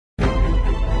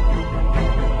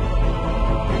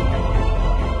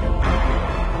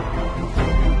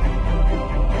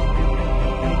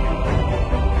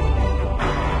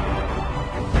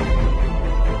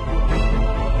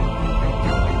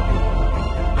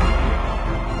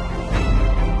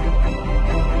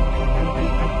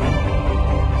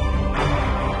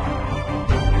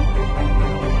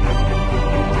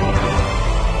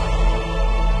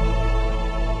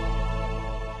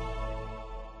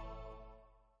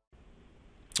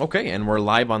Okay, and we're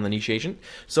live on the Niche Agent.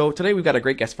 So today we've got a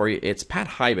great guest for you. It's Pat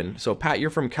Hiban. So Pat, you're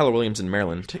from Keller Williams in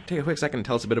Maryland. Take a quick second and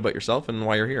tell us a bit about yourself and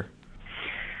why you're here.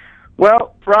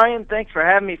 Well, Brian, thanks for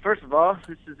having me. First of all,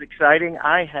 this is exciting.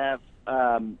 I have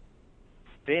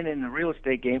been in the real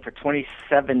estate game for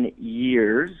 27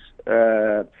 years,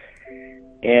 and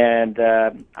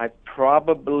I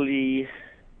probably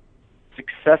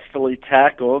successfully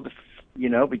tackled,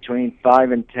 between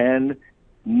 5 and 10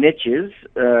 niches,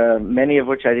 many of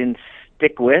which I didn't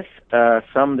stick with,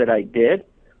 some that I did,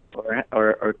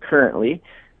 or currently.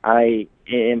 I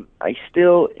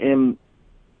still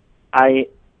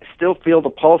feel the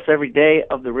pulse every day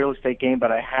of the real estate game,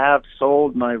 but I have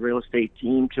sold my real estate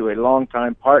team to a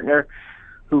longtime partner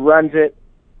who runs it.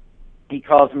 He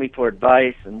calls me for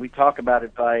advice, and we talk about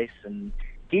advice, and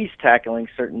he's tackling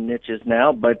certain niches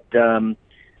now, but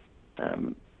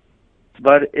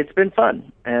it's been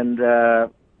fun, and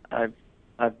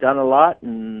I've done a lot,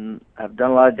 and I've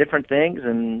done a lot of different things,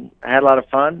 and I had a lot of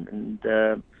fun,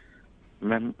 and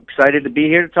I'm excited to be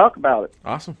here to talk about it.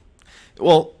 Awesome.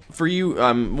 Well, for you,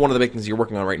 one of the big things you're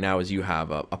working on right now is you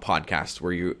have a podcast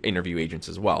where you interview agents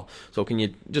as well. So can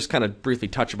you just kind of briefly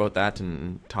touch about that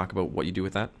and talk about what you do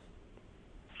with that?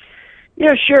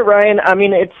 Yeah, sure, Ryan. I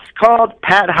mean, it's called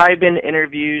Pat Hiban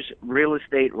Interviews Real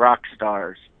Estate Rock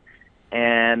Stars.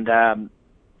 And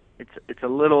it's a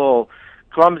little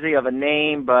clumsy of a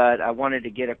name, but I wanted to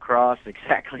get across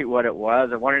exactly what it was.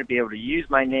 I wanted to be able to use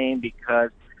my name because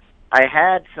I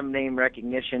had some name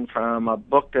recognition from a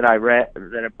book that I read,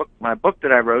 my book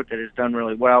that I wrote that has done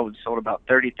really well. We've sold about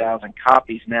 30,000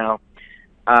 copies now,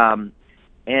 and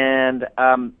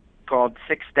called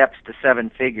 6 Steps to 7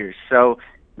 Figures. So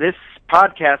this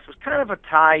podcast was kind of a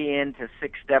tie-in to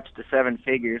 6 Steps to 7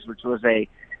 Figures, which was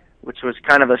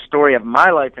kind of a story of my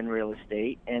life in real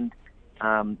estate, and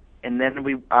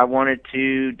then I wanted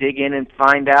to dig in and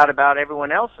find out about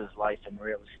everyone else's life in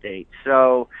real estate.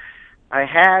 So I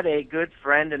had a good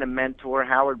friend and a mentor,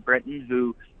 Howard Britton,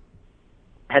 who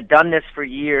had done this for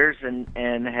years and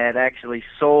had actually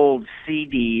sold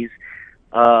CDs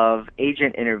of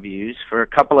agent interviews for a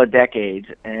couple of decades,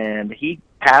 and he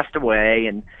passed away.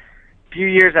 And a few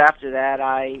years after that,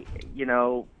 I,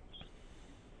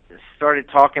 started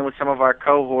talking with some of our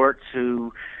cohorts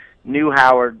who knew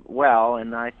Howard well,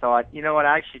 and I thought,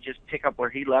 I should just pick up where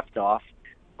he left off.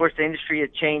 Of course, the industry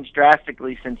had changed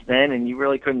drastically since then, and you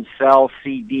really couldn't sell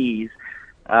CDs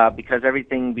because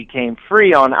everything became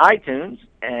free on iTunes,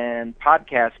 and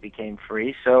podcasts became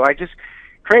free. So I just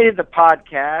created the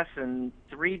podcast, and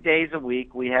 3 days a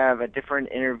week we have a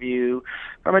different interview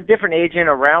from a different agent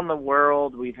around the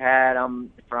world. We've had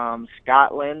them from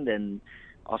Scotland and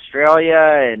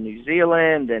Australia and New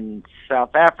Zealand and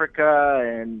South Africa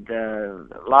and a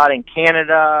lot in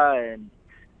Canada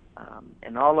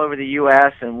and all over the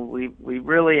U.S. And we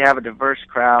really have a diverse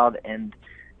crowd and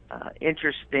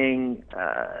interesting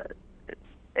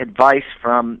advice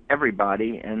from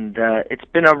everybody. And it's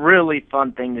been a really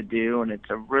fun thing to do, and it's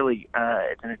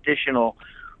it's an additional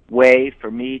way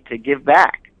for me to give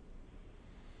back.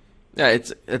 Yeah,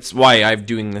 it's why I'm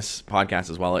doing this podcast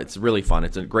as well. It's really fun.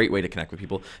 It's a great way to connect with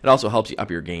people. It also helps you up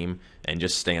your game and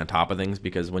just stay on top of things,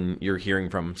 because when you're hearing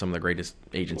from some of the greatest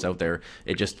agents out there,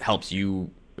 it just helps you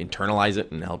internalize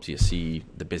it and helps you see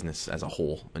the business as a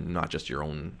whole and not just your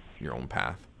own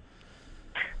path.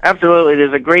 Absolutely.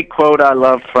 There's a great quote I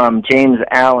love from James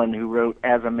Allen, who wrote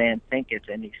As a Man Thinketh,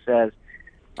 and he says,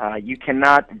 you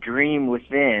cannot dream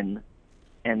within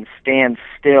and stand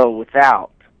still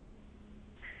without.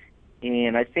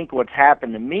 And I think what's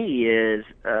happened to me is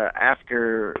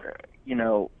after,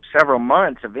 several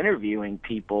months of interviewing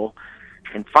people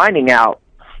and finding out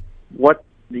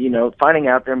finding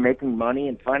out they're making money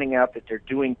and finding out that they're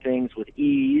doing things with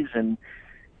ease and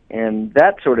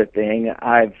that sort of thing,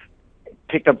 I've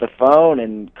picked up the phone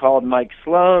and called Mike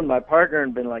Sloan, my partner,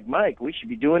 and been like, Mike, we should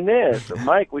be doing this, or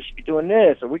Mike, we should be doing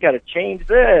this, or we got to change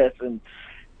this. And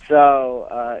so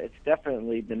it's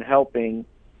definitely been helping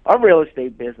our real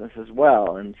estate business as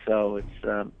well, and so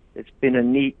it's been a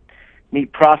neat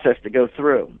process to go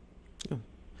through.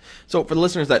 So for the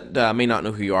listeners that may not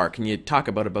know who you are, can you talk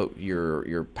about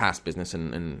your past business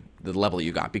and the level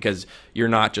you got? Because you're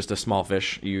not just a small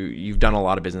fish. You've done a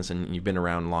lot of business, and you've been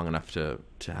around long enough to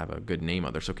have a good name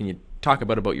out there. So can you talk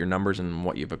about your numbers and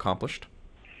what you've accomplished?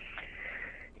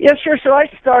 Yeah, sure. So I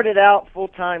started out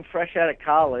full-time fresh out of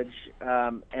college,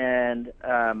 and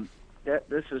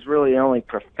this is really the only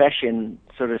profession,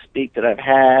 so to speak, that I've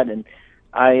had, and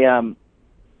I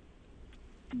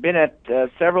been at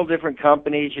several different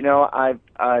companies.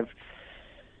 I've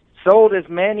sold as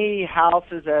many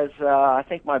houses as I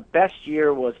think my best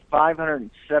year was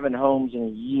 507 homes in a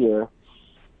year.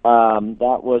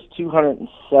 That was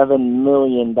 $207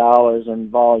 million in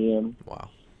volume. Wow.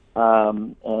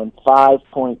 And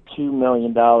 $5.2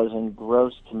 million in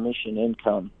gross commission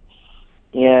income.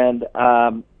 And,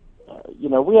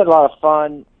 we had a lot of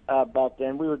fun back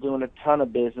then. We were doing a ton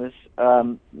of business.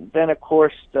 Then, of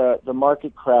course, the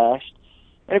market crashed.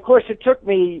 And, of course, it took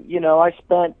me, I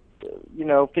spent,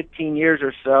 15 years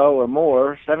or so or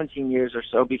more, 17 years or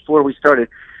so before we started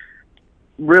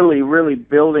really, really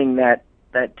building that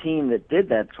team that did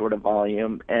that sort of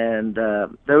volume. And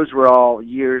those were all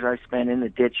years I spent in the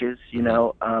ditches,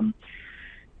 and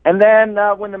then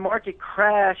when the market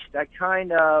crashed, I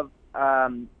kind of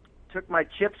took my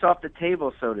chips off the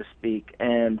table, so to speak,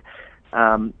 and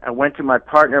I went to my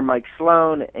partner, Mike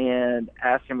Sloan, and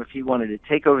asked him if he wanted to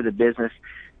take over the business.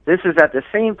 This is at the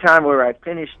same time where I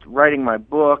finished writing my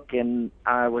book, and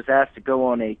I was asked to go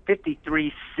on a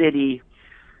 53-city,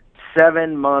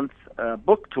 7-month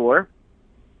book tour.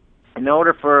 In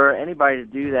order for anybody to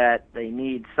do that, they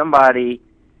need somebody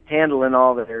handling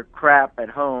all their crap at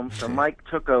home. So Mike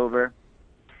took over,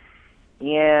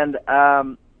 and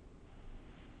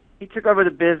he took over the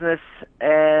business,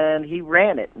 and he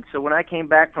ran it. And so when I came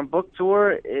back from book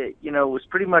tour, it was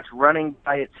pretty much running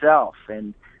by itself.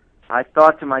 And I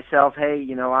thought to myself, hey,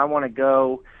 I want to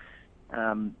go,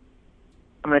 I'm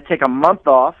going to take a month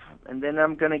off, and then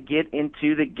I'm going to get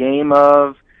into the game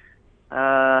of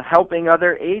helping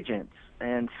other agents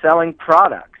and selling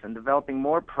products and developing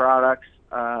more products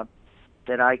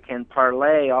that I can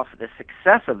parlay off of the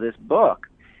success of this book.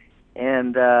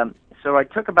 And so I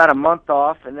took about a month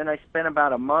off, and then I spent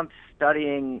about a month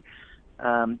studying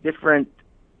different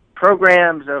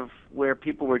programs of where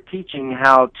people were teaching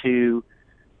how to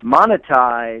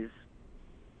monetize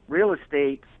real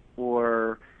estate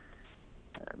or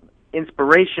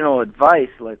inspirational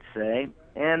advice, let's say.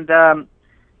 And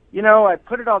I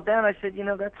put it all down. I said,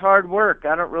 that's hard work.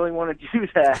 I don't really want to do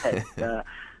that.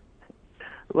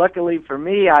 Luckily for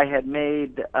me, I had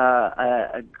made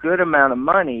a good amount of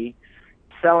money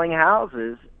selling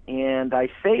houses, and I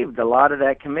saved a lot of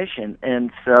that commission.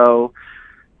 And so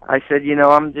I said,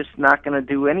 I'm just not going to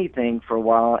do anything for a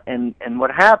while. And what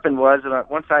happened was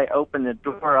once I opened the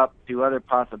door up to other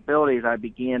possibilities, I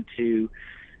began to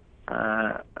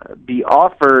be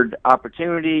offered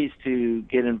opportunities to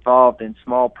get involved in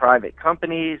small private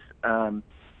companies,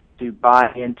 to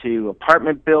buy into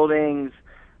apartment buildings,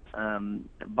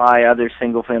 buy other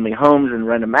single-family homes and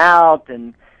rent them out,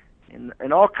 and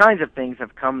all kinds of things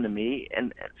have come to me,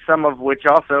 and some of which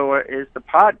also is the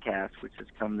podcast, which has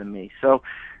come to me. So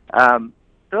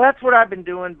that's what I've been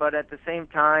doing, but at the same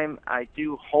time, I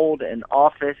do hold an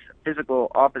office, a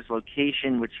physical office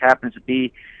location, which happens to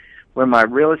be where my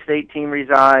real estate team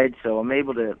resides, so I'm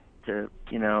able to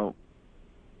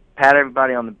pat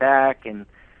everybody on the back and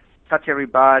touch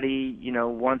everybody,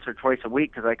 once or twice a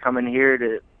week, because I come in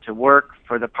here to work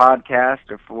for the podcast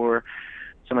or for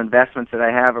some investments that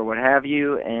I have or what have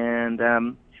you, and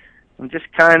I'm just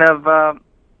kind of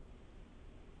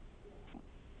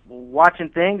watching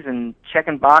things and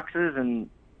checking boxes and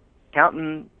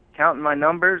counting my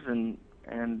numbers and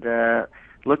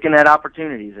looking at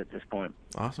opportunities at this point.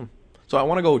 Awesome. So I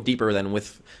want to go deeper then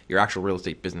with your actual real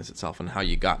estate business itself and how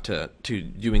you got to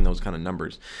doing those kind of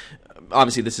numbers.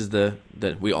 Obviously, this is the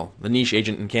niche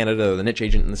agent in Canada or the niche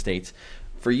agent in the States.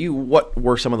 For you, what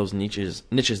were some of those niches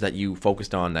that you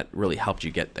focused on that really helped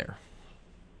you get there?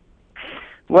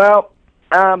 Well,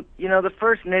 the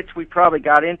first niche we probably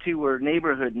got into were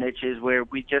neighborhood niches, where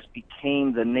we just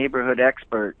became the neighborhood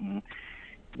expert. And,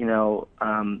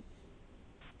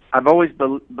 I've always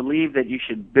believed that you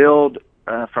should build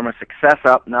from a success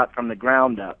up, not from the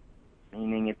ground up.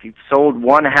 Meaning, if you've sold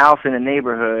one house in a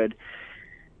neighborhood,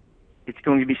 it's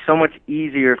going to be so much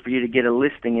easier for you to get a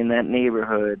listing in that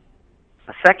neighborhood,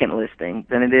 a second listing,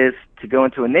 than it is to go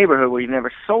into a neighborhood where you've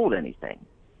never sold anything.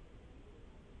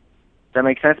 Does that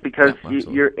make sense? Because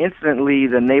you're instantly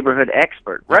the neighborhood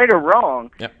expert. Right or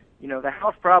wrong, yep. The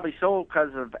house probably sold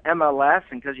because of MLS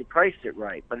and because you priced it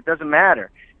right, but it doesn't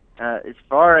matter. As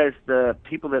far as the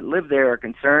people that live there are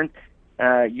concerned,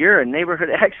 you're a neighborhood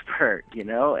expert,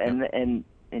 and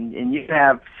you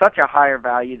have such a higher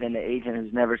value than the agent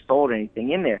who's never sold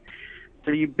anything in there.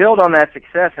 So you build on that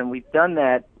success, and we've done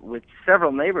that with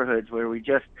several neighborhoods where we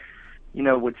just,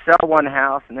 would sell one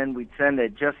house, and then we'd send a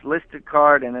just listed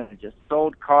card and then a just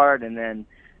sold card, and then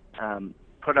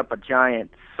put up a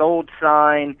giant sold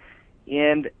sign,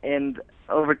 and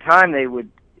over time they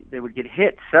would get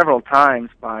hit several times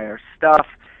by our stuff.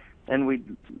 and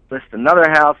we'd list another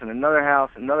house and another house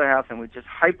and another house, and we'd just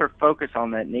hyper focus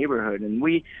on that neighborhood. And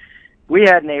we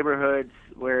had neighborhoods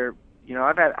where, you know,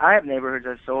 I have neighborhoods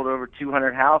I've sold over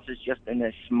 200 houses just in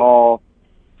a small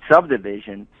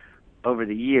subdivision over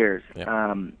the years.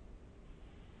 Yeah.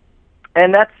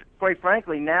 And that's, quite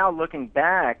frankly, now looking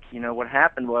back, you know, what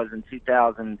happened was in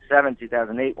 2007,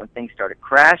 2008, when things started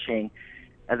crashing,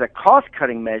 as a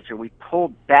cost-cutting measure, we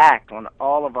pulled back on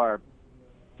all of our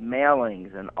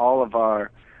mailings and all of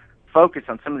our focus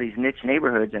on some of these niche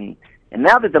neighborhoods. And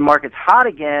now that the market's hot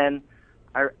again,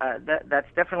 that's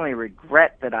definitely a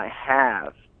regret that I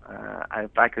have.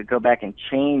 If I could go back and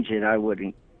change it, I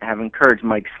would have encouraged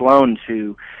Mike Sloan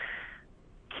to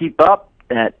keep up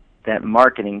that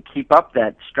marketing, keep up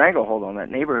that stranglehold on that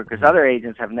neighborhood, because other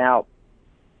agents have now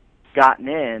gotten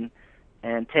in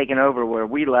and taken over where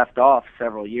we left off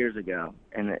several years ago,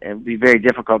 and it would be very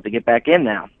difficult to get back in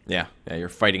now. Yeah, you're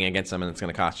fighting against them, and it's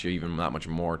going to cost you even that much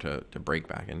more to break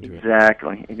back into it.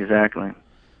 Exactly.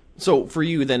 So for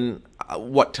you then,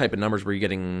 what type of numbers were you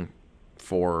getting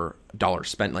for dollars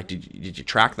spent? Like, did you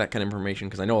track that kind of information?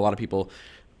 Because I know a lot of people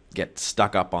get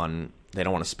stuck up on, they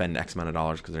don't want to spend X amount of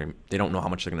dollars because they don't know how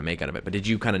much they're going to make out of it. But did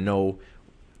you kind of know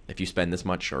if you spend this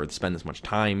much or spend this much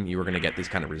time, you were going to get these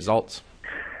kind of results?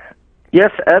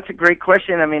 Yes, that's a great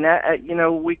question. I mean, you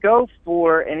know, we go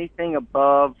for anything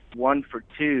above 1 for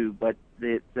 2, but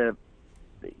the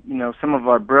you know, some of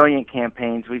our brilliant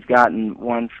campaigns, we've gotten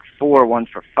 1 for 4, 1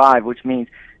 for 5, which means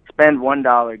spend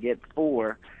 $1, get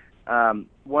 4.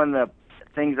 One of the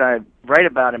things I write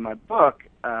about in my book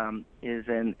is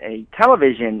in a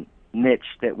television niche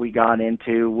that we got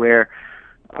into, where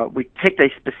we picked a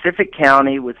specific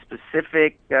county with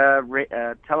specific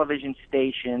television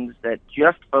stations that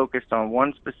just focused on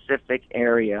one specific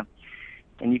area.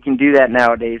 And you can do that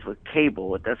nowadays with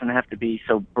cable. It doesn't have to be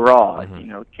so broad. Mm-hmm. You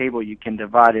know, cable, you can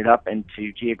divide it up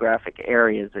into geographic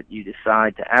areas that you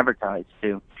decide to advertise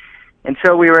to. And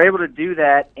so we were able to do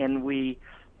that, and we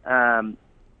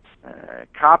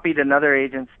copied another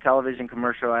agent's television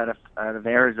commercial out of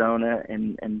Arizona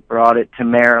and brought it to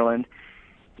Maryland.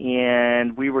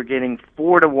 And we were getting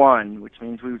 4 to 1, which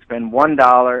means we would spend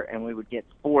 $1 and we would get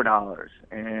 $4.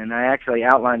 And I actually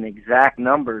outlined the exact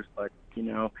numbers, but, you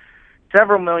know,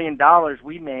 several $1 million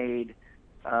we made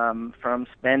from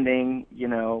spending, you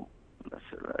know,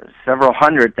 several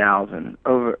 $100,000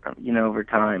 over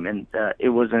time, and it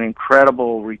was an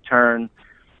incredible return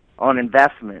on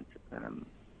investment.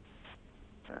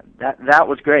 That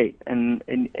was great, and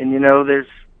you know, there's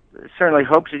certainly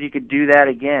hopes that you could do that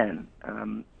again.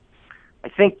 I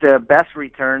think the best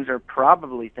returns are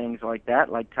probably things like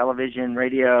that, like television,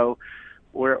 radio,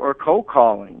 or cold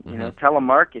calling, you know,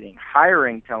 telemarketing,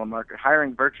 hiring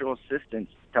virtual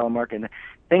assistants, telemarketing,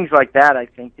 things like that. I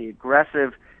think the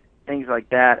aggressive things like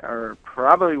that are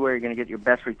probably where you're going to get your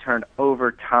best return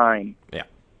over time. Yeah.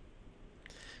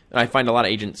 I find a lot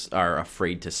of agents are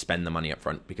afraid to spend the money up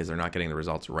front because they're not getting the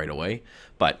results right away.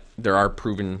 But there are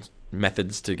proven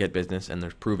methods to get business, and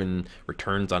there's proven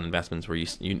returns on investments where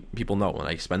you people know, when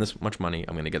I spend this much money,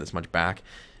 I'm going to get this much back.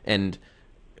 And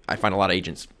I find a lot of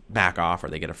agents back off, or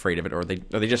they get afraid of it, or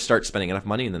they just start spending enough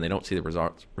money and then they don't see the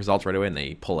results right away, and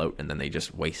they pull out, and then they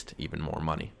just waste even more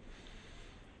money.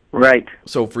 Right.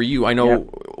 So for you, I know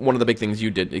one of the big things you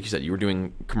did, like you said, you were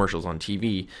doing commercials on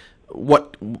TV.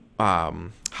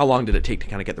 How long did it take to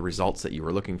kind of get the results that you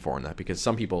were looking for in that? Because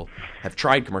some people have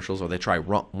tried commercials, or they try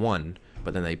one,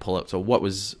 but then they pull out. So what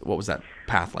was that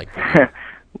path like for you?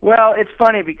 Well, it's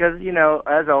funny because, you know,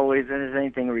 as always, as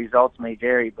anything, results may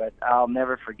vary, but I'll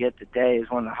never forget the day. Is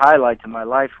one of the highlights of my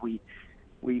life. We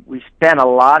spent a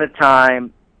lot of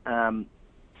time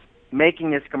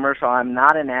making this commercial. I'm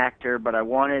not an actor, but I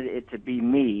wanted it to be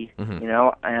me, you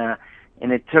know, and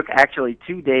it took actually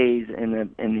 2 days in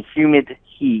the humid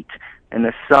heat and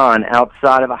the sun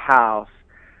outside of a house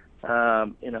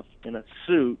in a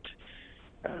suit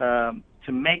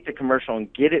to make the commercial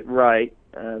and get it right.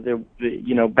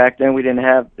 You know, back then we didn't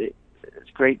have this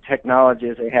great technology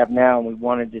as they have now, and we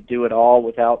wanted to do it all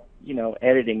without, you know,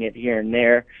 editing it here and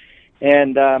there.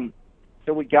 And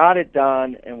so we got it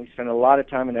done, and we spent a lot of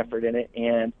time and effort in it,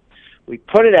 and we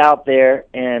put it out there,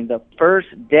 and the first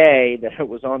day that it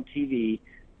was on TV,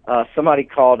 somebody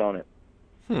called on it.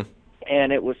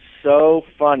 And it was so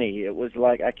funny. It was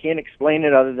like, I can't explain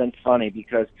it other than funny,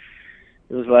 because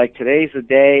it was like, today's the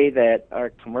day that our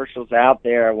commercial's out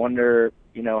there. I wonder,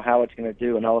 you know, how it's going to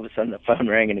do. And all of a sudden the phone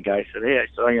rang, and the guy said, "Hey, I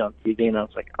saw you on TV." And I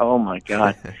was like, oh my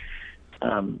God.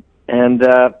 And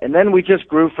then we just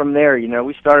grew from there. You know,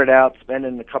 we started out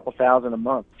spending a couple thousand a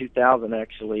month, $2,000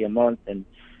 actually a month. And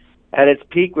at its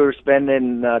peak, we were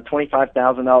spending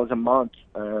 $25,000 a month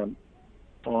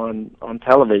on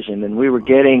television, and we were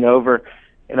getting over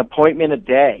an appointment a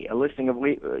day, a listing of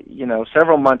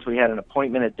several months we had an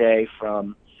appointment a day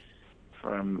from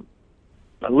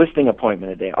a listing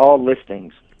appointment a day, all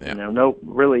listings. Yeah. No,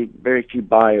 really very few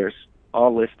buyers,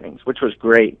 all listings, which was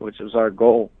great, which was our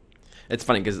goal. It's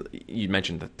funny because you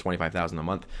mentioned the $25,000 a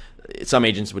month. Some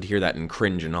agents would hear that and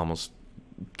cringe and almost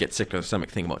get sick to the stomach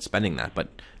thinking about spending that, but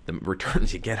the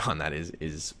returns you get on that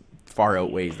is far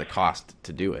outweighs the cost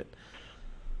to do it.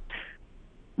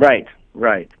 Right.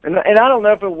 And I don't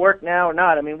know if it'll work now or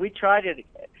not. I mean, we tried it.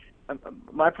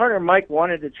 My partner Mike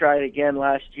wanted to try it again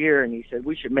last year, and he said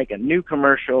we should make a new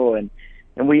commercial, and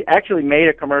we actually made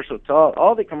a commercial. It's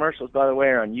all the commercials, by the way,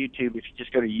 are on YouTube. If you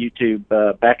just go to YouTube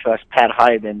 /Pat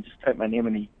Hiban, just type my name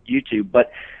in the YouTube.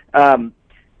 But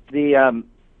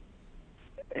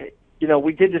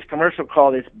we did this commercial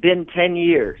called "It's Been 10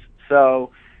 Years."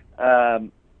 So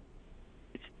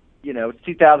it's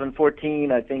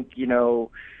 2014. I think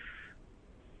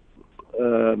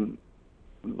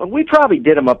we probably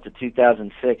did them up to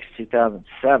 2006,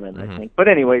 2007, I think. But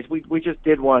anyways, we just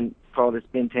did one called "It's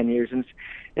Been 10 Years," and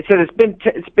it said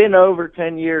it's been over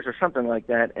 10 years or something like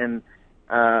that, and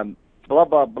blah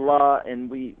blah blah, and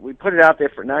we put it out there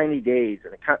for 90 days,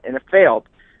 and it failed,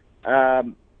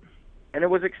 and it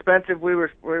was expensive. We were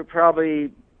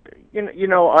probably,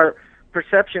 our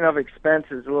perception of expense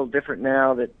is a little different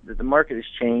now that the market has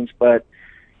changed, but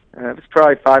it was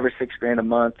probably $5 or $6 grand a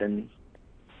month, and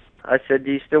I said,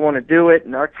 "Do you still want to do it?"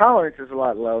 And our tolerance is a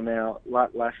lot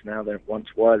less now than it once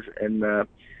was, and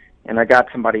I got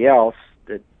somebody else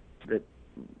that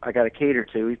I got to cater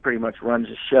to. He pretty much runs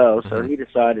the show, so he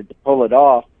decided to pull it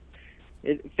off,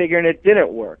 figuring it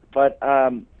didn't work. But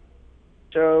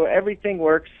so everything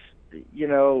works, in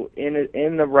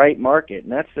the right market,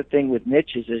 and that's the thing with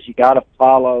niches is you got to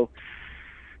follow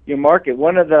your market.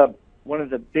 One of the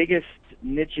biggest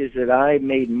niches that I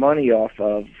made money off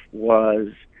of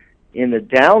was in the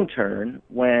downturn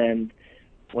when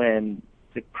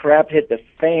the crap hit the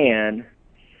fan.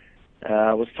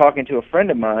 I was talking to a friend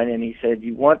of mine, and he said,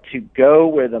 "You want to go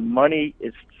where the money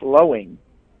is flowing."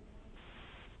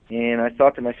 And I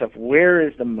thought to myself, where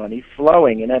is the money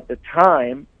flowing? And at the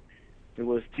time, it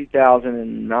was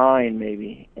 2009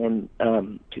 maybe, and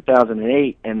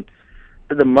 2008, and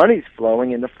the money's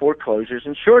flowing in the foreclosures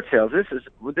and short sales.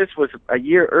 This was a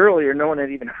year earlier. No one had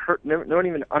even no one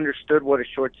even understood what a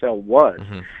short sale was.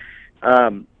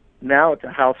 Now it's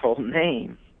a household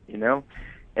name,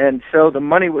 and so the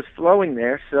money was flowing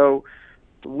there. So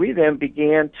we then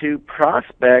began to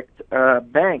prospect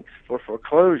banks for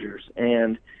foreclosures,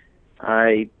 and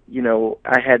I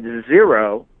had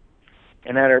zero,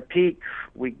 and at our peak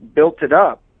we built it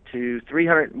up to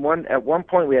 301. At one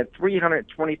point we had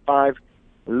 325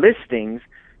 listings,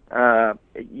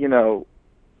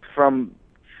 from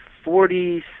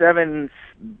 47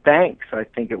 banks, I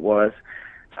think it was,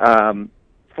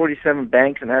 47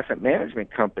 banks and asset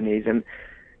management companies, and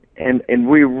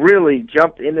we really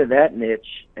jumped into that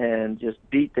niche and just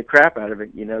beat the crap out of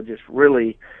it, just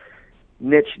really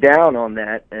niched down on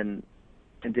that and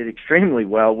did extremely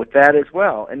well with that as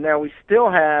well. And now we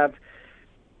still have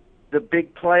the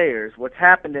big players. What's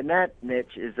happened in that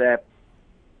niche is that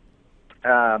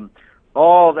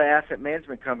all the asset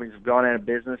management companies have gone out of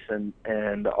business,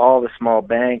 and all the small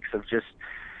banks have just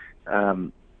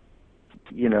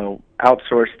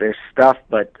outsourced their stuff,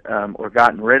 but or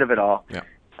gotten rid of it all. Yeah.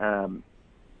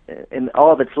 And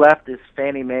all that's left is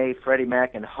Fannie Mae, Freddie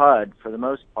Mac, and HUD for the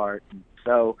most part.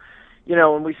 So,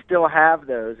 and we still have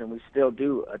those, and we still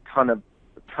do a ton of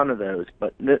those,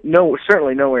 but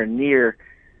certainly nowhere near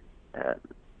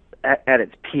at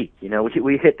its peak.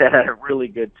 We hit that at a really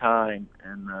good time,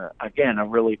 and again, a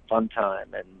really fun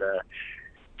time. And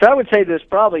so I would say there's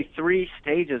probably 3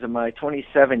 stages of my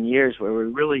 27 years where we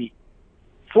really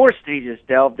 4 stages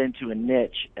delved into a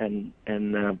niche and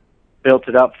built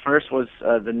it up. First was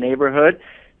the neighborhood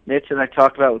niche that I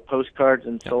talked about with postcards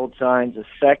and sold signs. The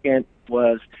second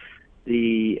was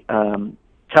the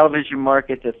television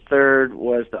market. The third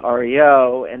was the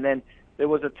REO, and then there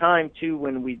was a time too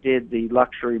when we did the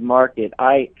luxury market.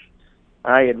 I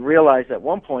had realized at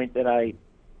one point that I,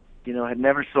 had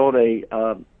never sold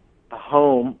a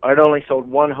home. I'd only sold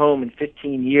one home in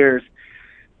 15 years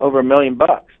over $1 million.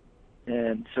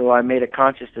 And so I made a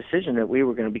conscious decision that we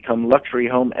were going to become luxury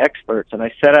home experts. And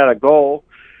I set out a goal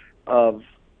of,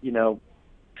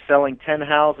 selling 10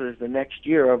 houses the next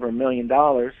year over $1 million,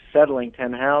 settling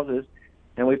 10 houses.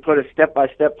 And we put a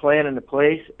step-by-step plan into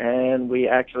place, and we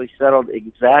actually settled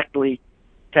exactly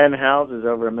 10 houses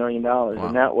over $1 million. Wow.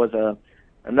 And that was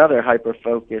another hyper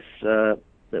focus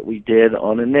that we did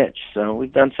on a niche. So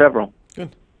we've done several.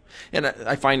 Good. And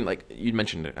I find, like you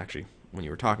mentioned it actually when you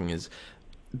were talking, is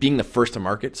being the first to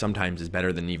market sometimes is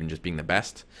better than even just being the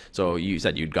best. So you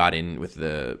said you'd got in with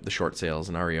the short sales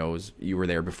and REOs. You were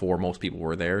there before most people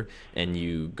were there, and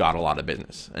you got a lot of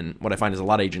business. And what I find is a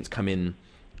lot of agents come in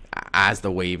as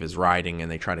the wave is riding,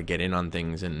 and they try to get in on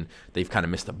things, and they've kind of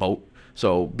missed the boat.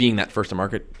 So being that first to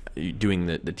market, doing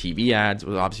the TV ads,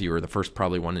 was obviously you were the first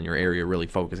probably one in your area really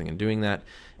focusing and doing that.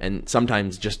 And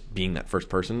sometimes just being that first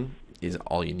person is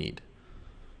all you need.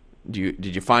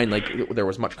 Did you find like there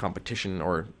was much competition,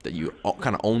 or that you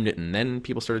kind of owned it and then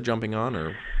people started jumping on?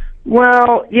 Or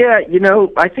well, yeah,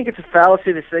 I think it's a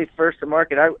fallacy to say first to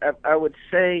market. I would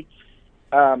say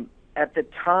at the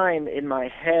time in my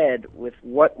head with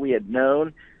what we had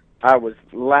known, I was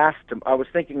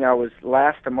thinking I was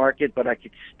last to market, but I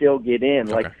could still get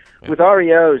in. Okay. Like with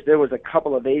REOs, there was a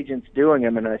couple of agents doing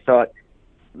them, and I thought,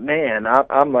 man,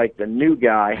 I'm like the new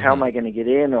guy. How am I going to get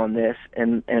in on this?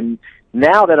 And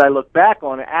now that I look back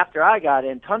on it, after I got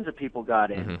in, tons of people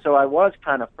got in. So I was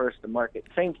kind of first to market.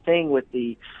 Same thing with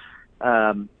the,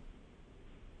 same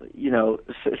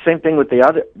thing with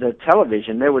the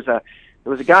television. There was a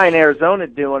guy in Arizona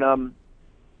doing them,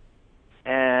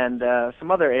 and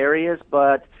some other areas,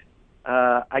 but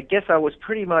I guess I was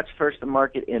pretty much first to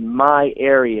market in my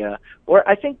area. Or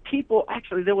I think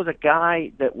there was a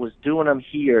guy that was doing them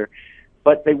here,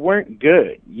 but they weren't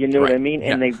good. You know what I mean?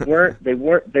 Yeah. And they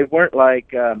weren't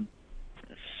like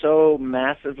so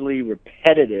massively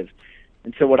repetitive.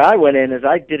 And so what I went in is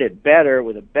I did it better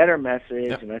with a better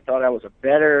message, and I thought I was a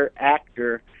better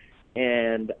actor,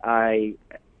 and I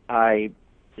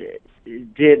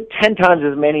did 10 times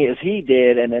as many as he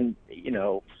did, and then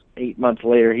 8 months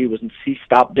later he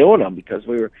stopped doing them because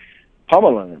we were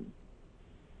pummeling him.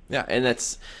 Yeah, and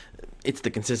it's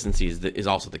the consistency is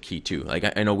also the key too.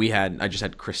 Like I know I just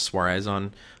had Chris Suarez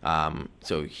on,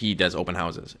 so he does open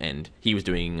houses, and he was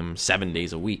doing them 7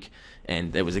 days a week,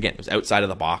 and it was outside of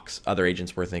the box. Other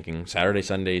agents were thinking Saturday,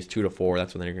 Sundays, 2 to 4.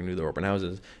 That's when they're going to do their open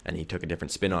houses, and he took a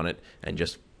different spin on it and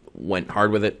just went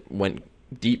hard with it, went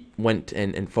deep,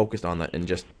 and focused on that, and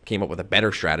just came up with a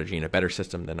better strategy and a better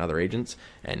system than other agents,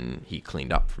 and he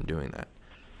cleaned up from doing that.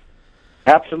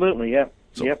 Absolutely, yeah.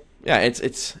 So, yep. Yeah,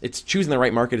 it's choosing the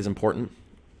right market is important.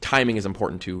 Timing is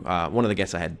important too. One of the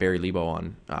guests I had, Barry Lebo,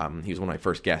 on. He was one of my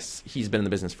first guests. He's been in the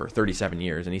business for 37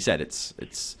 years, and he said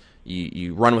it's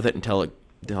you run with it until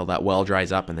that well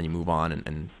dries up, and then you move on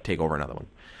and take over another one.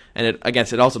 And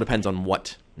it also depends on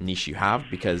what niche you have,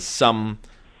 because some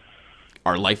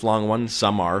are lifelong ones.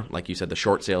 Some are, like you said, the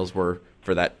short sales were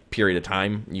for that period of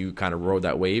time. You kind of rode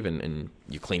that wave and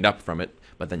you cleaned up from it.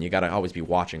 But then you got to always be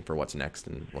watching for what's next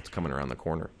and what's coming around the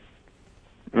corner.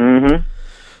 Mm-hmm.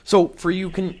 So for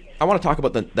you, I want to talk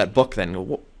about that book then.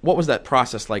 What was that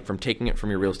process like from taking it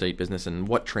from your real estate business, and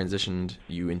what transitioned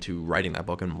you into writing that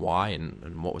book, and why,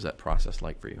 and what was that process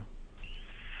like for you?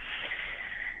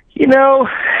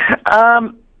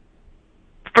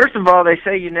 First of all, they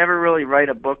say you never really write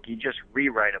a book, you just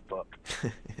rewrite a book.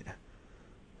 Yeah.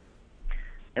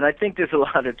 And I think there's a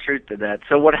lot of truth to that.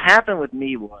 So what happened with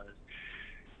me was,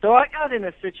 so I got in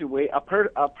a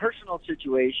personal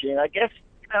situation. I guess,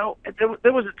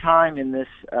 there was a time in this,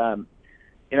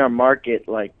 in our market,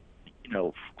 like,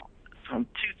 from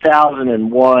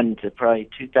 2001 to probably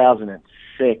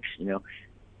 2006, no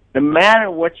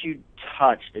matter what you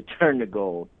touched, it turned to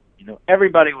gold.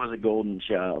 Everybody was a golden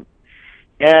child.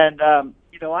 And,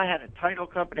 I had a title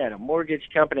company, I had a mortgage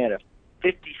company, I had a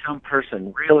 50-some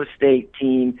person real estate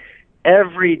team,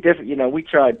 every different, we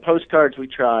tried postcards, we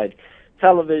tried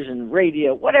television,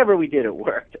 radio, whatever we did, it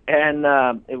worked. And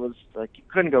it was like you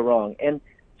couldn't go wrong. And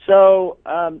so,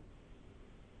 I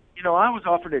was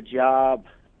offered a job,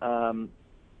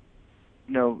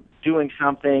 doing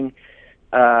something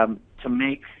to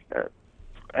make,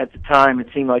 at the time, it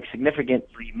seemed like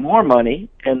significantly more money.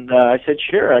 And I said,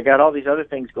 sure, I got all these other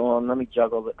things going on. Let me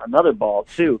juggle another ball,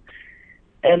 too.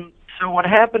 And so what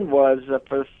happened was,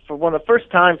 for one of the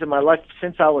first times in my life,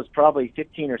 since I was probably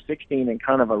 15 or 16 and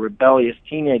kind of a rebellious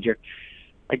teenager,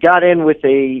 I got in with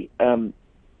a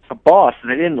boss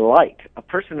that I didn't like, a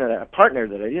partner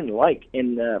that I didn't like,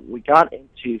 and we got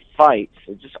into fights,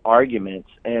 just arguments,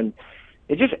 and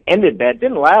it just ended bad. It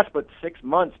didn't last but 6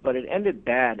 months, but it ended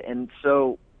bad. And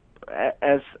so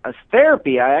as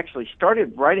therapy, I actually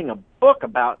started writing a book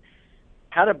about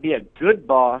how to be a good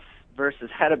boss versus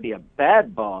how to be a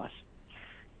bad boss.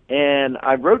 And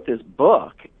I wrote this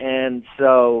book, and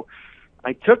so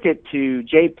I took it to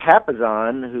Jay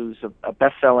Papasan, who's a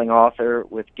best-selling author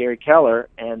with Gary Keller,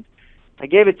 and I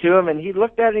gave it to him, and he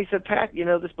looked at it and he said, Pat,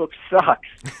 this book sucks.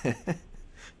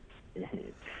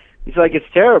 He's like, it's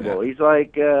terrible. Yeah. He's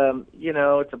like,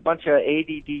 it's a bunch of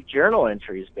ADD journal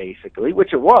entries, basically,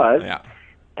 which it was. Yeah.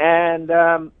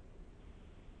 And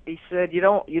he said, you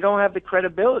don't have the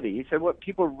credibility. He said, what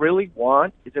people really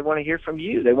want is they want to hear from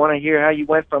you. They want to hear how you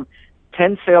went from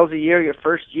 10 sales a year your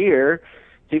first year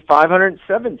to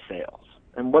 507 sales,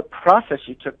 and what process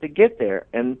you took to get there.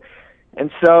 And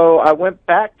so I went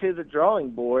back to the drawing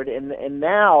board, and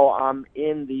now I'm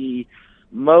in the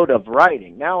mode of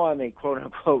writing. Now I'm a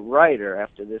quote-unquote writer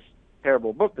after this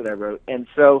terrible book that I wrote. And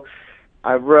so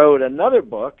I wrote another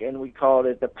book, and we called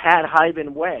it The Pat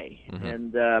Hiban Way. Mm-hmm.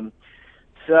 And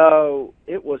so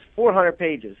it was 400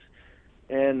 pages.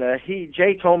 And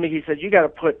Jay told me, he said, you got to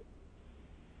put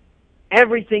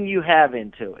everything you have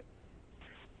into it.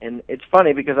 And it's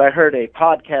funny because I heard a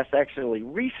podcast actually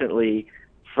recently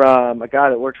from a guy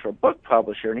that works for a book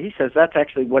publisher, and he says that's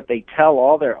actually what they tell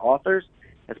all their authors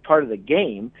as part of the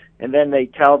game, and then they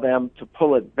tell them to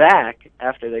pull it back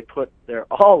after they put their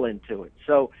all into it.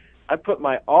 So I put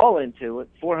my all into it,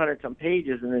 400-some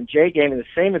pages, and then Jay gave me the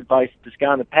same advice this guy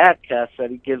on the podcast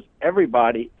that he gives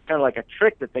everybody, kind of like a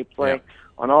trick that they play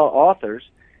on all authors,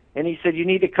 and he said, you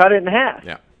need to cut it in half.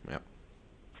 Yeah.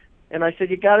 And I said,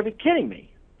 you got to be kidding me.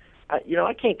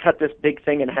 I can't cut this big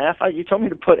thing in half. You told me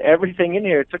to put everything in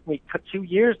here. It took me 2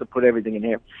 years to put everything in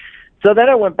here. So then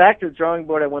I went back to the drawing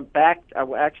board. I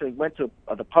actually went to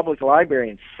the public library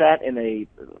and sat in a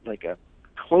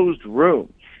closed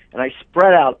room. And I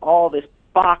spread out all these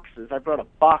boxes. I brought a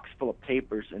box full of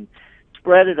papers and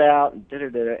spread it out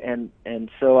and and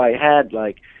so I had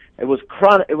it was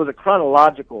a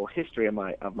chronological history of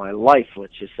my life,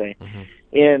 let's just say. Mm-hmm.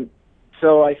 And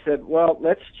so I said, well,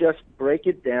 let's just break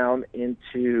it down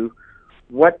into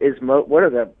what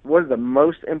are the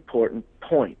most important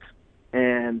points.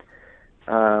 And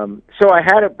so I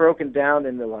had it broken down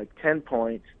into 10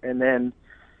 points, and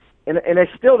I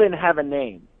still didn't have a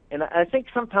name. And I think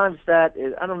sometimes that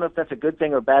is, I don't know if that's a good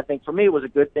thing or a bad thing. For me, it was a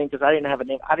good thing because I didn't have a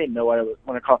name. I didn't know what I was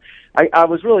want to call it. I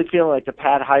was really feeling like the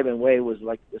Pat Hiban way was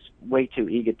this way too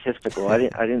egotistical. I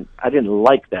didn't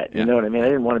like that. You know what I mean? I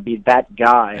didn't want to be that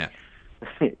guy. Yeah.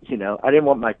 I didn't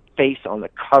want my face on the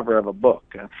cover of a book.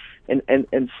 So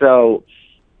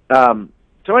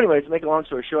anyways, to make a long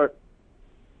story short,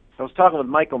 I was talking with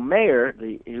Michael Mayer,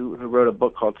 who wrote a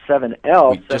book called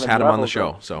 7L. We just had him on the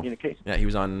show, so yeah, he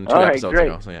was on 2 episodes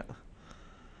ago. So yeah.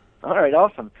 All right,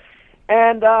 awesome.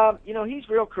 And he's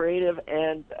real creative,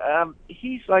 and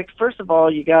he's like, first of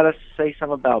all, you got to say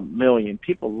something about million.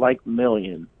 People like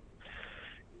million,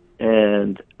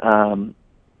 and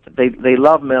they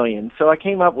love million. So I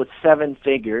came up with 7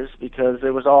 figures because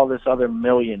there was all this other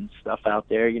million stuff out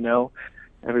there.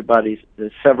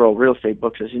 There's several real estate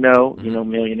books, as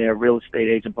Mm-hmm. Millionaire Real Estate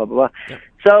Agent, blah, blah, blah. Yep.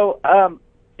 So,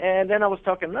 and then I was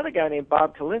talking to another guy named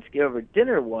Bob Kalinsky over at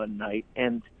dinner one night,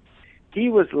 and he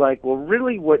was like, well,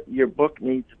 really what your book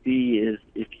needs to be is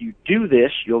if you do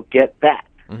this, you'll get that.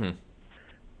 Mm-hmm.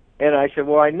 And I said,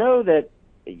 well, I know that,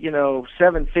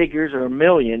 7 figures or $1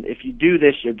 million, if you do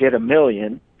this, you'll get $1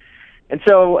 million. And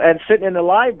so, sitting in the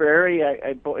library,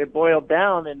 it boiled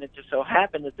down, and it just so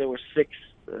happened that there were six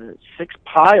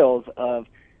piles of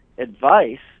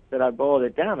advice that I boiled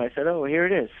it down. I said, oh, here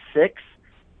it is, 6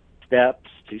 steps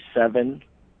to 7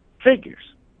 figures.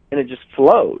 And it just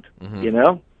flowed,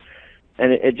 Mm-hmm.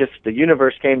 And it just, the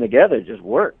universe came together, it just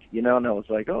worked, and I was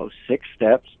like, 6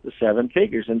 steps to 7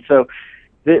 figures. And so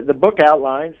the book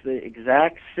outlines the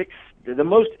exact 6, the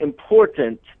most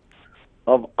important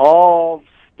of all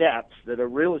steps that a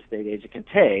real estate agent can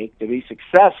take to be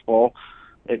successful.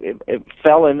 It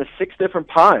fell into 6 different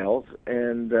piles,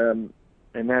 and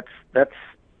that's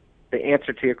the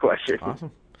answer to your question.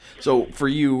 Awesome. So for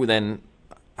you, then,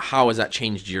 how has that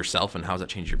changed yourself, and how has that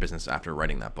changed your business after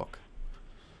writing that book?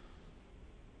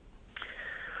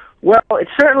 Well, it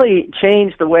certainly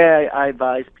changed the way I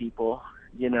advise people.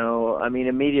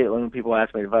 Immediately when people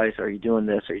ask me advice, are you doing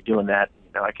this? Are you doing that?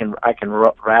 I can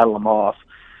rattle them off.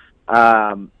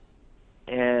 How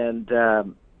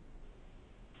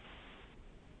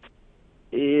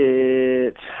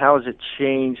has it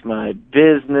changed my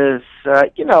business? I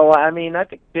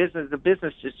think the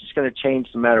business is just going to change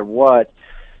no matter what.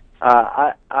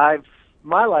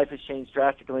 My life has changed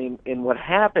drastically, and what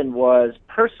happened was,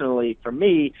 personally, for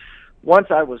me,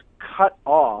 once I was cut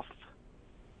off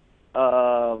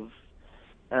of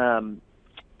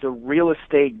the real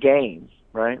estate game,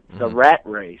 right? Mm-hmm. The rat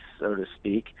race, so to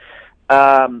speak.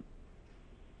 I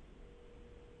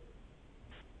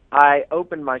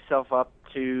opened myself up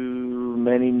to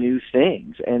many new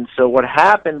things. And so what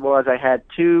happened was I had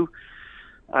 2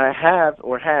 I have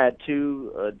or had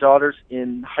two daughters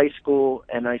in high school,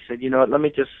 and I said, you know what, let me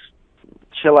just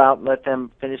chill out and let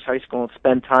them finish high school and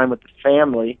spend time with the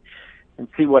family and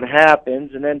see what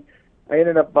happens. And then I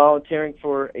ended up volunteering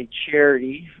for a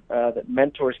charity that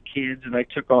mentors kids, and I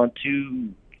took on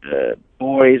two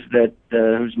boys that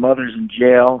whose mother's in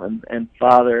jail and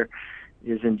father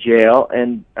is in jail,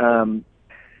 and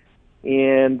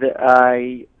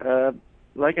I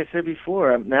like I said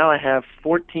before, now I have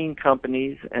 14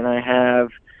 companies, and I have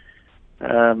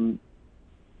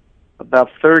about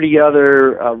 30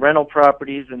 other rental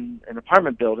properties and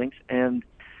apartment buildings, and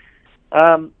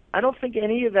I don't think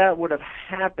any of that would have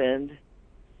happened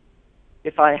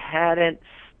if I hadn't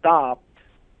stopped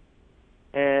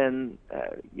and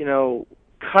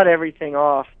cut everything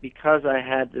off because I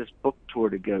had this book tour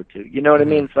to go to. You know what I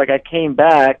mean? It's like I came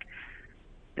back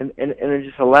and it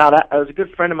just allowed. I was a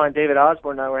good friend of mine, David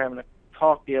Osborne, and I were having a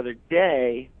talk the other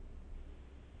day,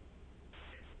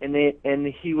 and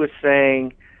he was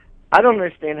saying, I don't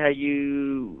understand how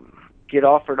you get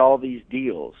offered all these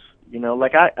deals.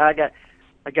 Like I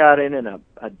got in a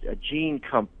jean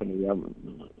company.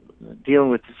 I'm dealing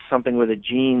with something with a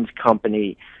jeans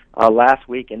company last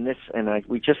week, and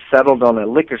we just settled on a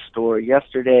liquor store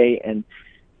yesterday, and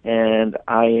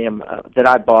I am that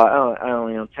I bought. I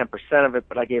only own 10% of it,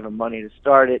 but I gave them money to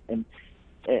start it, and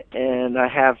I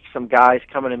have some guys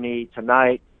coming to me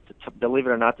tonight, believe it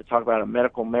or not, to talk about a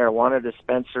medical marijuana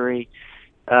dispensary.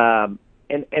 And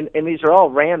these are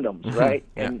all randoms, right?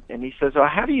 Yeah. And he says, "Oh,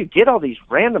 how do you get all these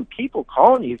random people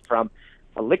calling you from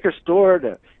a liquor store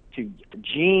to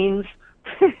jeans?"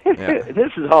 Yeah.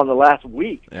 This is all in the last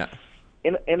week. Yeah.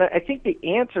 And I think the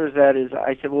answer to that is,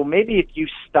 I said, well, maybe if you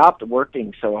stopped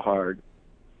working so hard,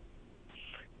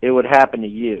 it would happen to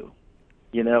you.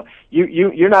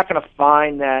 You're not going to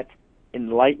find that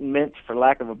enlightenment, for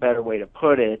lack of a better way to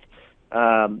put it,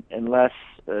 unless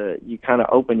you kind of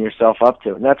open yourself up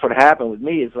to it. And that's what happened with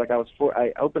me. Is like I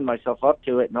opened myself up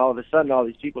to it, and all of a sudden, all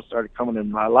these people started coming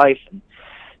into my life. And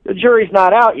the jury's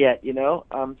not out yet.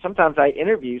 Sometimes I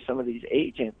interview some of these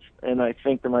agents, and I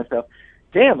think to myself,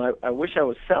 damn, I wish I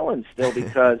was selling still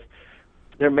because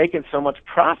they're making so much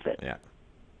profit. Yeah.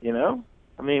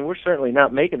 I mean, we're certainly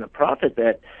not making the profit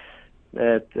that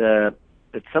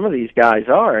some of these guys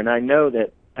are. And I know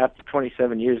that after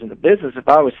 27 years in the business, if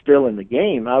I was still in the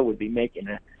game, I would be making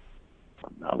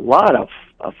a lot of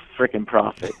freaking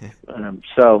profit.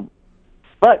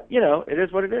 But it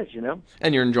is what it is,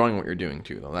 And you're enjoying what you're doing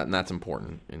too, though. And that's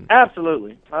important.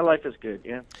 Absolutely, my life is good.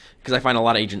 Yeah. Because I find a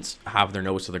lot of agents have their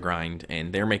nose to the grind,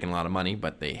 and they're making a lot of money,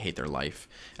 but they hate their life,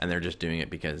 and they're just doing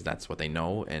it because that's what they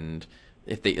know. And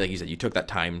if they, like you said, you took that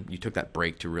time, you took that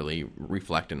break to really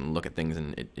reflect and look at things,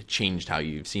 and it changed how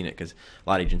you've seen it. Because a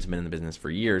lot of agents have been in the business for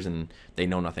years, and they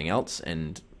know nothing else.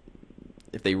 And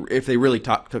if they really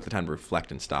took the time to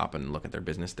reflect and stop and look at their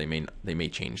business, they may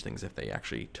change things if they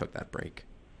actually took that break.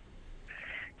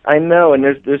 I know, and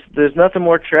there's nothing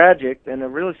more tragic than a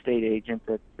real estate agent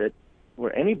that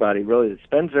where anybody really that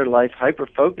spends their life hyper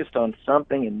focused on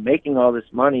something and making all this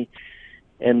money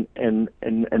and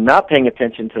not paying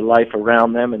attention to life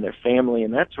around them and their family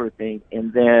and that sort of thing,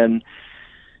 and then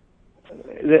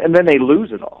they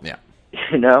lose it all. Yeah.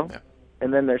 Yeah.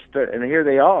 And then and here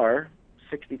they are,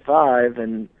 65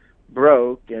 and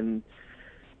broke, and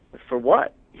for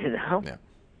what? Yeah.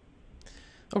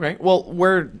 Okay. Well,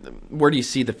 where do you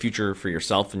see the future for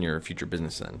yourself and your future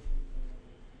business then?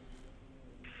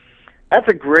 That's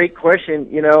a great question.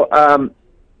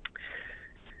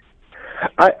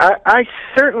 I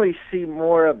certainly see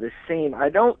more of the same. I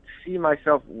don't see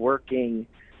myself working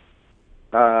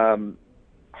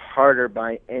harder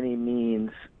by any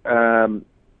means. But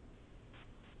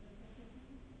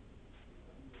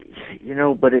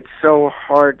it's so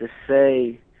hard to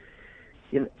say.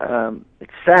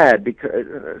 It's sad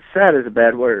because sad is a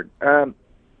bad word. So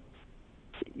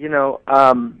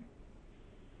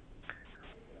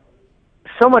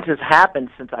much has happened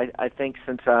since I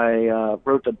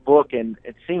wrote the book, and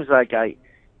it seems like I've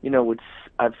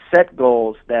set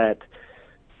goals that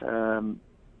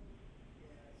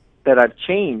I've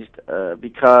changed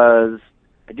because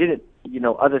I didn't.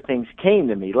 Other things came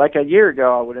to me. Like a year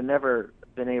ago, I would have never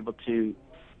been able to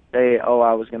say,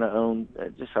 I was going to own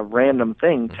just a random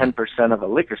thing, 10% of a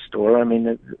liquor store. I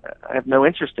mean, I have no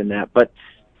interest in that. But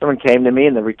someone came to me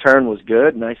and the return was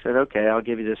good, and I said, okay, I'll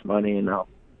give you this money and I'll,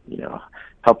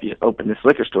 help you open this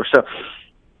liquor store. So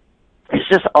it's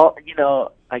just all,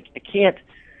 I can't.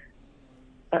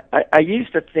 I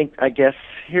used to think, I guess,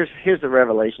 here's the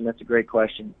revelation. That's a great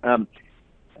question.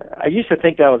 I used to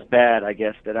think that was bad, I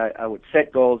guess, that I would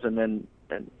set goals and then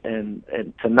and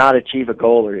to not achieve a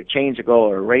goal or to change a goal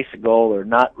or erase a goal or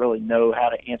not really know how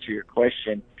to answer your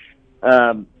question,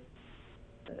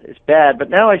 it's bad. But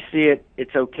now I see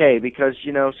it's okay because,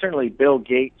 certainly Bill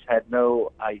Gates had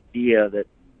no idea that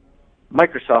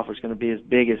Microsoft was going to be as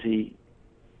big as he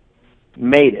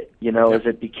made it, as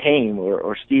it became,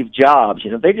 or Steve Jobs.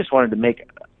 They just wanted to make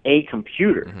a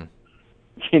computer.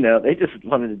 Mm-hmm. They just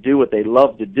wanted to do what they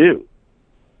love to do.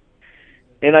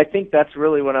 And I think that's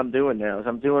really what I'm doing now. Is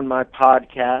I'm doing my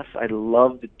podcast. I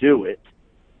love to do it.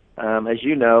 As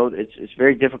you know, it's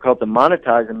very difficult to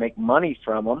monetize and make money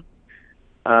from them.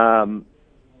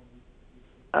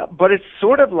 But it's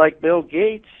sort of like Bill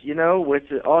Gates,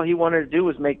 with all he wanted to do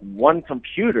was make one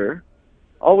computer.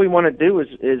 All we want to do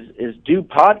is do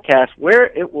podcasts. Where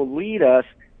it will lead us,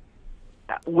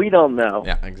 we don't know.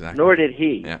 Yeah, exactly. Nor did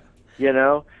he. Yeah.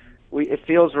 It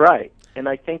feels right. And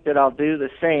I think that I'll do the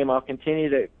same. I'll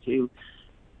continue to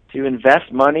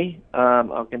invest money.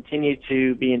 I'll continue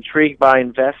to be intrigued by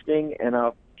investing, and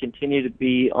I'll continue to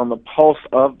be on the pulse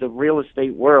of the real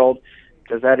estate world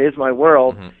because that is my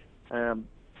world. Mm-hmm.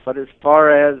 But as far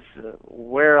as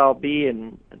where I'll be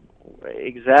and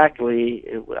exactly,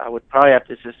 I would probably have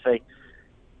to just say,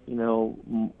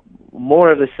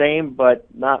 more of the same, but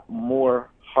not more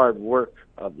hard work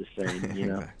of the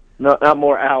same. Not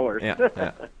more hours.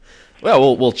 Yeah.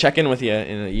 Well, we'll check in with you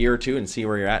in a year or two and see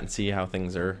where you're at and see how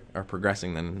things are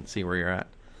progressing, then see where you're at.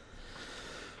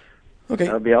 Okay.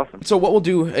 That would be awesome. So what we'll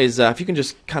do is if you can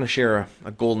just kind of share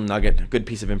a golden nugget, a good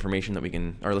piece of information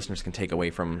that our listeners can take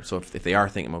away from. So if they are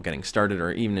thinking about getting started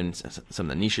or even in some of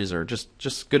the niches or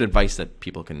just good advice that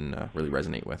people can really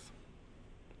resonate with.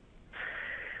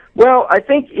 Well, I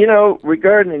think,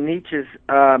 regarding the niches,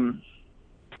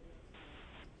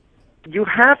 you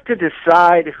have to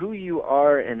decide who you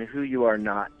are and who you are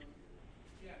not.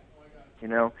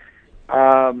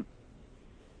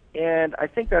 And I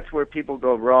think that's where people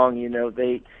go wrong.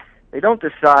 They don't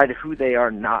decide who they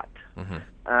are not.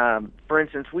 Mm-hmm. For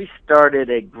instance, we started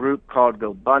a group called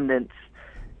GoBundance,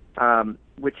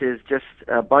 which is just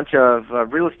a bunch of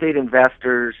real estate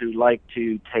investors who like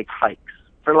to take hikes,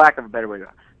 for lack of a better way to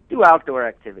do outdoor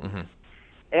activities. Mm-hmm.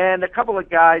 And a couple of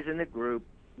guys in the group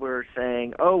were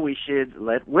saying, we should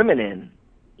let women in,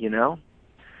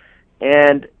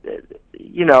 And,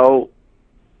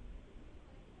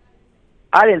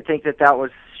 I didn't think that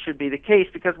should be the case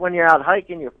because when you're out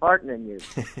hiking, you're farting and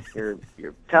you're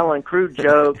telling crude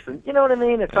jokes and you know what I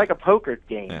mean? It's like a poker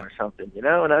game or something, And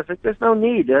I was like, there's no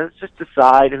need. Let's just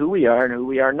decide who we are and who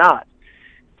we are not.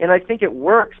 And I think it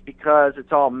works because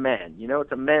it's all men.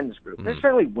 It's a men's group. Mm-hmm. There's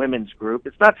certainly women's group.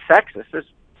 It's not sexist. There's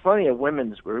plenty of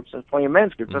women's groups and plenty of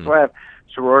men's groups. Mm-hmm. That's why I have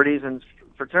sororities and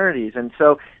fraternities. And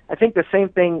so I think the same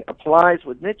thing applies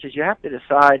with niches. You have to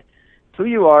decide who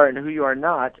you are and who you are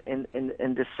not, and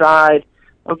decide,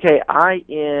 okay, I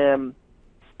am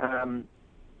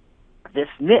this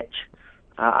niche.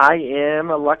 I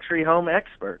am a luxury home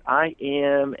expert. I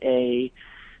am I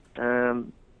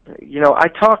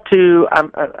talked to.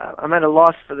 I'm at a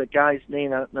loss for the guy's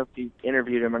name. I don't know if you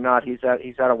interviewed him or not. He's out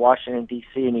of Washington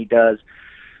D.C. and he does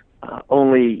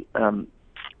only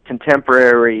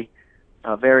contemporary,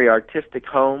 very artistic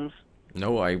homes.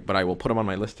 No, but I will put him on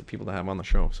my list of people to have on the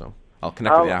show. So I'll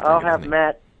connect with you after.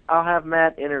 I'll have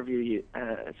Matt interview you.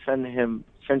 Send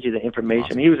you the information.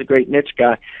 Awesome. He was a great niche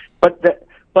guy, but that's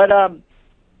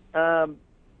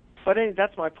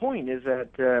my point. Is that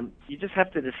you just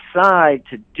have to decide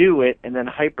to do it and then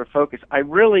hyper focus. I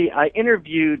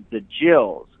interviewed the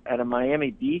Jills at a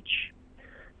Miami Beach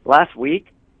last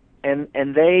week, and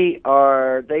they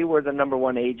were the number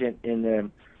one agent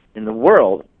in the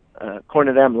world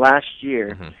according to them last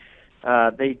year.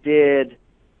 Mm-hmm. They did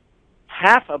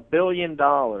 $500 million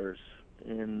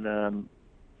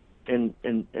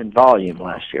in volume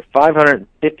last year,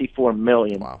 $554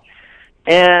 million. Wow.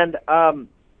 And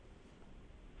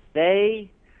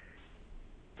they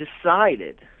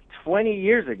decided 20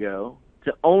 years ago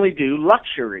to only do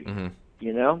luxury, mm-hmm.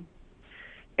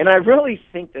 And I really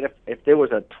think that if there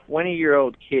was a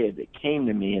 20-year-old kid that came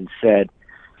to me and said,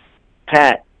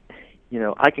 Pat,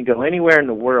 I can go anywhere in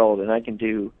the world and I can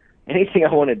do anything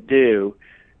I want to do,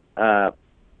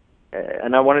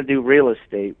 and I want to do real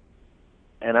estate,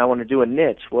 and I want to do a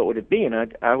niche, what would it be? And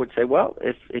I would say, well,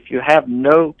 if you have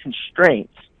no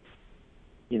constraints,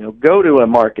 go to a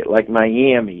market like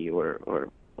Miami or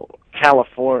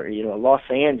California, Los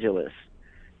Angeles,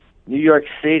 New York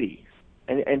City,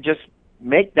 and just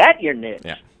make that your niche,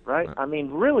 right? I mean,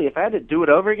 really, if I had to do it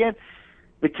over again,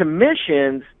 the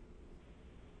commissions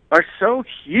are so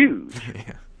huge.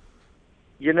 Yeah.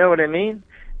 You know what I mean?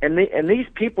 and these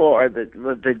people are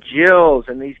the Jills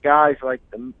and these guys like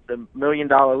the $1 million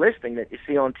listing that you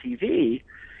see on TV.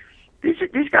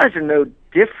 These guys are no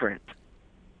different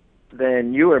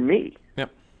than you or me.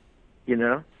 Yep. You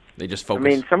know, they just focus. I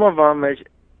mean, some of them, they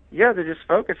just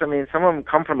focus. I mean, some of them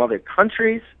come from other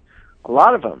countries. A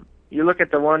lot of them. You look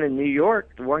at the one in New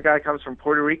York. The one guy comes from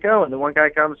Puerto Rico, and the one guy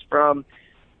comes from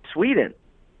Sweden,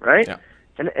 right? Yeah.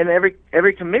 And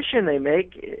every commission they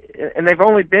make, and they've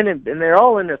only been in, and they're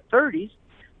all in their 30s.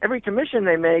 Every commission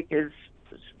they make is,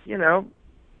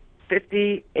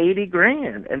 50, 80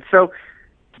 grand. And so,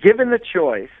 given the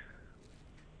choice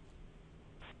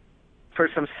for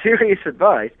some serious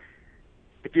advice,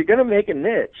 if you're going to make a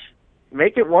niche,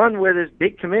 make it one where there's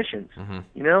big commissions.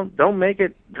 Mm-hmm. Don't make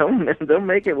it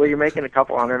where you're making a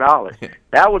couple $100.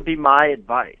 That would be my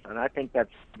advice, and I think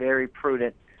that's very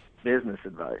prudent business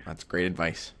advice. That's great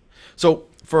advice. So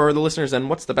for the listeners, then,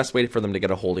 what's the best way for them to get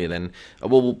a hold of you? Then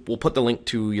we'll put the link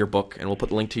to your book, and we'll put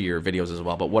the link to your videos as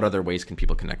well. But what other ways can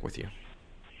people connect with you?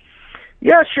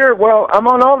 Yeah, sure. Well, I'm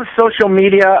on all the social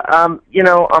media. I'm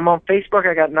on Facebook.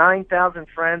 I got 9,000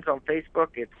 friends on Facebook.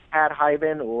 It's Pat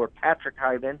Hiban or Patrick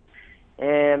Hiban.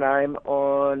 And I'm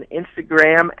on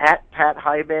Instagram at Pat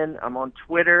Hiban. I'm on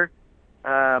Twitter.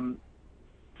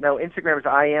 Instagram is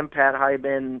I am Pat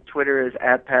Hiban. Twitter is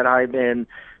at Pat Hiban.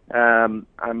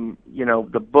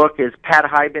 The book is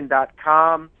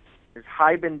pathiban.com. There's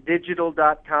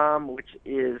hibandigital.com, which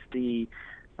is the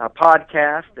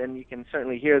podcast, and you can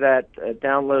certainly hear that,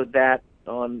 download that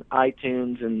on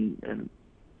iTunes and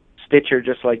Stitcher,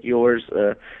 just like yours.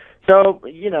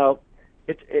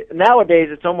 Nowadays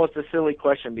it's almost a silly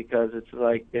question because it's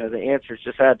like the answer is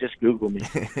just Google me.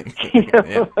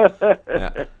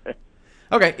 Yeah.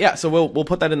 Okay, yeah, so we'll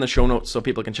put that in the show notes so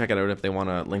people can check it out if they want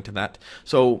to link to that.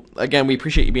 So, again, we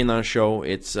appreciate you being on the show.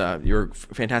 It's you're a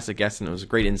fantastic guest, and it was a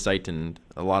great insight and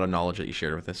a lot of knowledge that you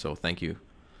shared with us, so thank you.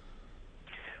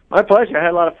 My pleasure. I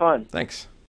had a lot of fun. Thanks.